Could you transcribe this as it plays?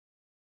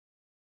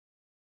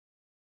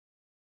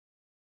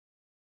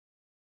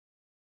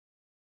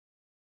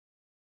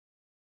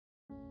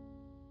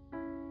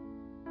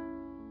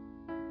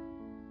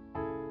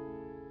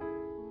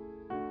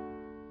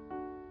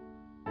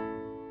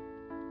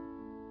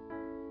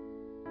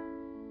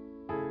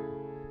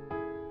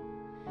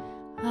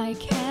I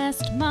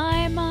cast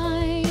my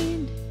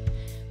mind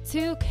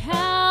to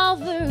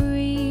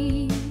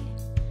Calvary,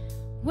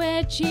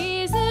 where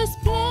Jesus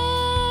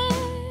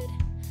bled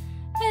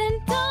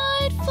and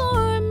died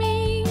for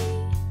me.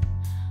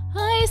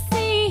 I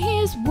see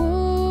his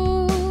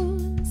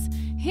wounds,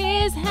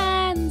 his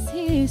hands,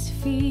 his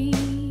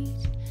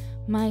feet,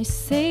 my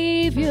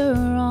Savior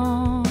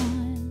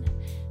on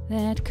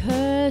that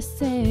cursed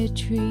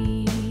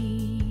tree.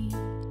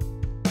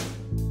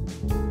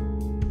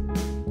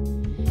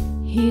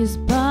 His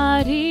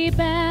body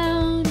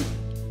bound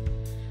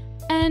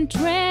and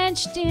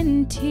drenched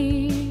in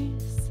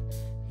tears,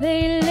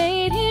 they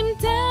laid him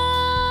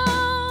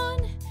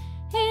down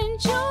in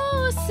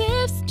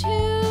Joseph's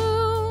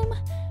tomb,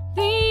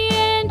 the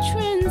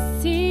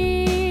entrance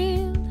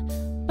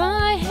sealed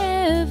by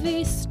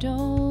heavy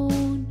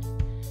stone.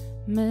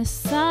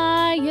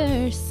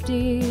 Messiah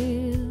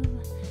still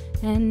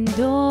and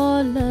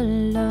all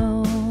alone.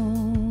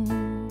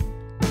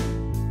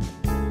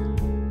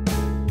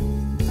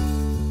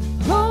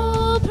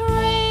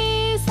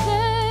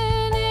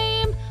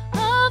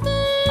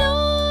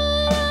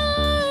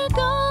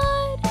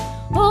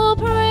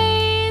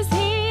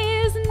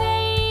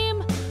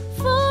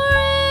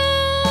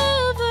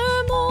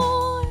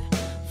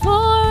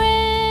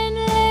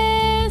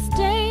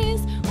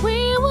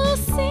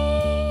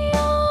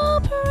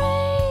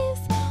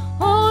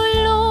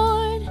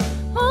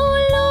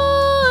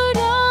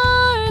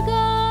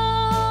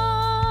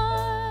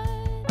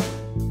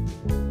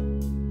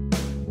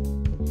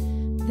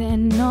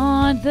 Then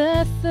on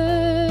the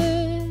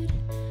third,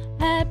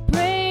 at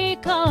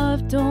break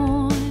of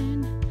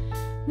dawn,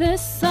 the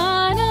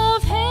Son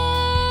of Heaven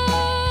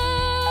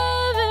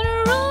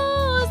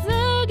rose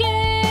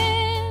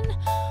again.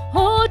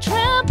 Oh,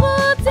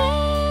 trample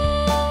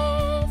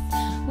death,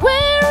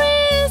 where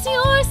is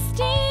your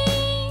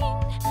sting?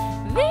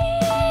 The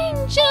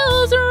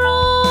angels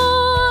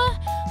roar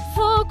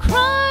for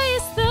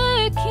Christ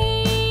the King.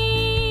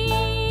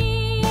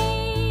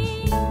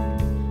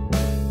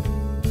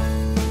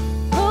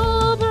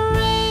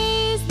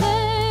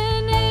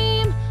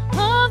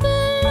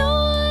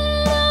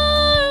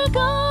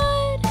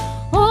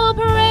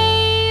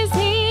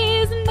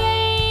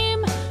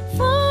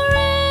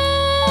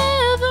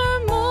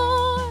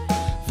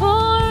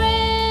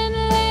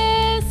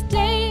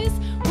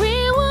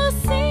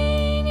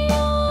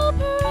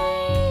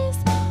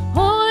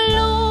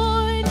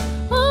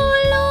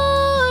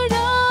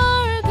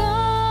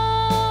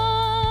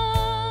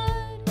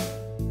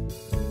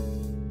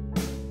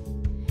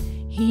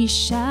 He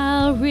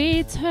shall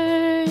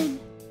return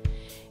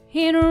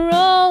in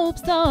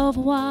robes of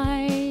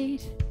white.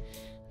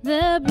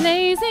 The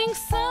blazing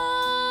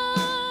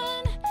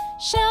sun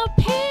shall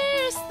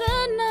pierce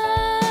the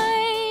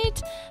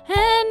night,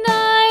 and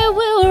I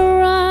will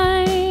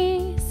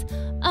rise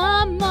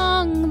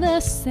among the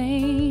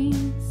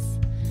saints,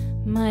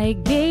 my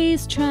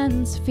gaze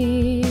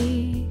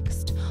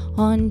transfixed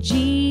on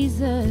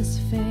Jesus'